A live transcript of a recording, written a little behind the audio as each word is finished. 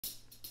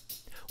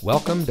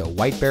Welcome to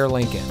White Bear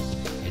Lincoln,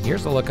 and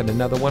here's a look at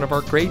another one of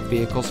our great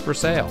vehicles for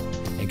sale.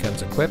 It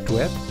comes equipped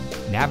with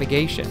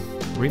navigation,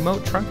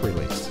 remote trunk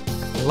release,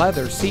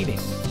 leather seating,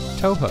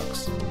 tow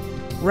hooks,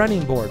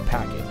 running board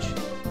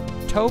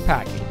package, tow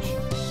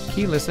package,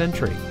 keyless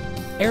entry,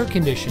 air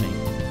conditioning,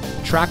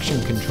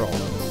 traction control,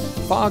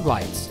 fog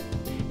lights,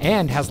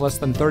 and has less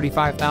than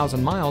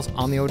 35,000 miles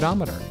on the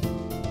odometer.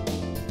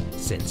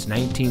 Since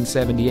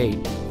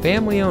 1978,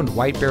 family-owned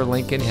White Bear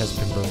Lincoln has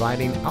been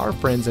providing our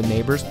friends and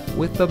neighbors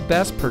with the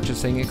best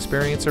purchasing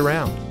experience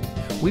around.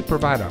 We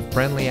provide a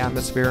friendly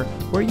atmosphere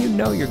where you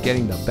know you're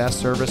getting the best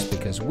service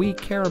because we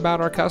care about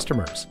our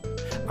customers.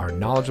 Our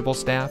knowledgeable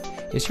staff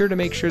is here to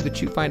make sure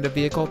that you find a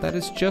vehicle that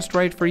is just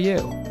right for you.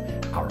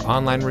 Our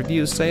online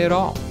reviews say it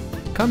all.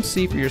 Come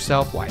see for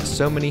yourself why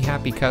so many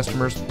happy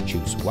customers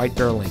choose White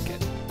Bear Lincoln.